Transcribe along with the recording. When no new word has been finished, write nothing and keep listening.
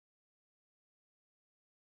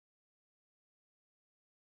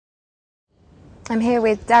I'm here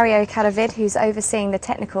with Dario Cadavid, who's overseeing the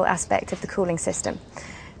technical aspect of the cooling system.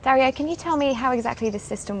 Dario, can you tell me how exactly this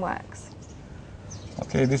system works?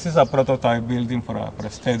 Okay, this is a prototype building for a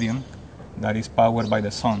stadium that is powered by the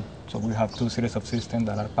sun. So we have two series of systems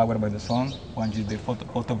that are powered by the sun. One is the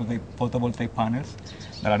photovoltaic panels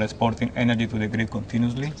that are exporting energy to the grid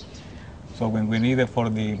continuously. So when we need it for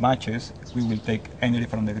the matches, we will take energy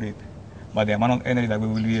from the grid. But the amount of energy that we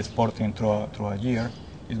will be exporting through a year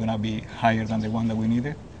is going to be higher than the one that we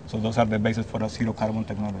needed. So those are the basis for a zero carbon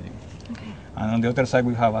technology. Okay. And on the other side,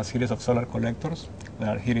 we have a series of solar collectors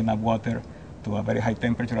that are heating up water to a very high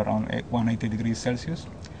temperature, around 180 degrees Celsius.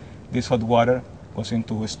 This hot water goes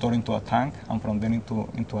stored into a tank, and from then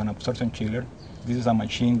into an absorption chiller. This is a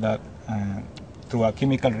machine that, through a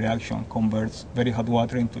chemical reaction, converts very hot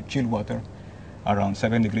water into chilled water around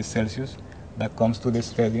 7 degrees Celsius that comes to the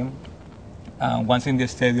stadium. Once in the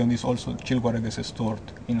stadium, this also chilled water gets stored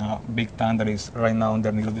in a big tank that is right now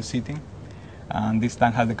underneath of the seating. And this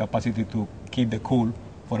tank has the capacity to keep the cool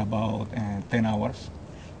for about 10 hours.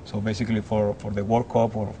 So basically for the World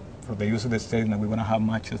Cup or for the use of the stadium, we're going to have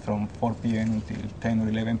matches from 4 p.m. until 10 or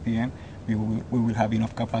 11 p.m. We will have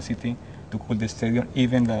enough capacity to cool the stadium,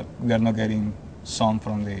 even that we are not getting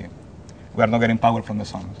power from the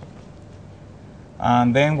sun.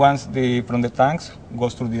 And then once from the tanks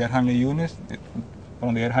goes through the air handling units,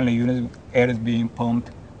 from the air handling units, air is being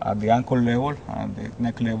pumped at the ankle level and the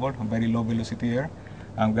neck level, very low velocity air,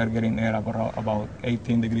 and we are getting air about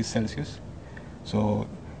 18 degrees Celsius. So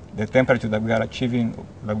the temperature that we are achieving,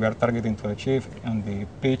 that we are targeting to achieve in the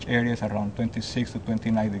pitch area is around 26 to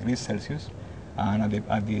 29 degrees Celsius, and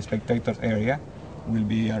at the spectators area will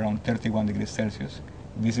be around 31 degrees Celsius.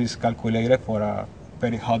 This is calculated for a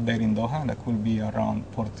very hot day in Doha that could be around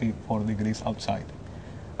 44 degrees outside.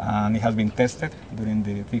 And it has been tested during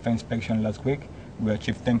the FIFA inspection last week. We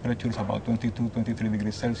achieved temperatures about 22, 23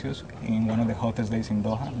 degrees Celsius in one of the hottest days in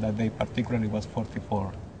Doha. That day particularly was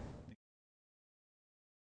 44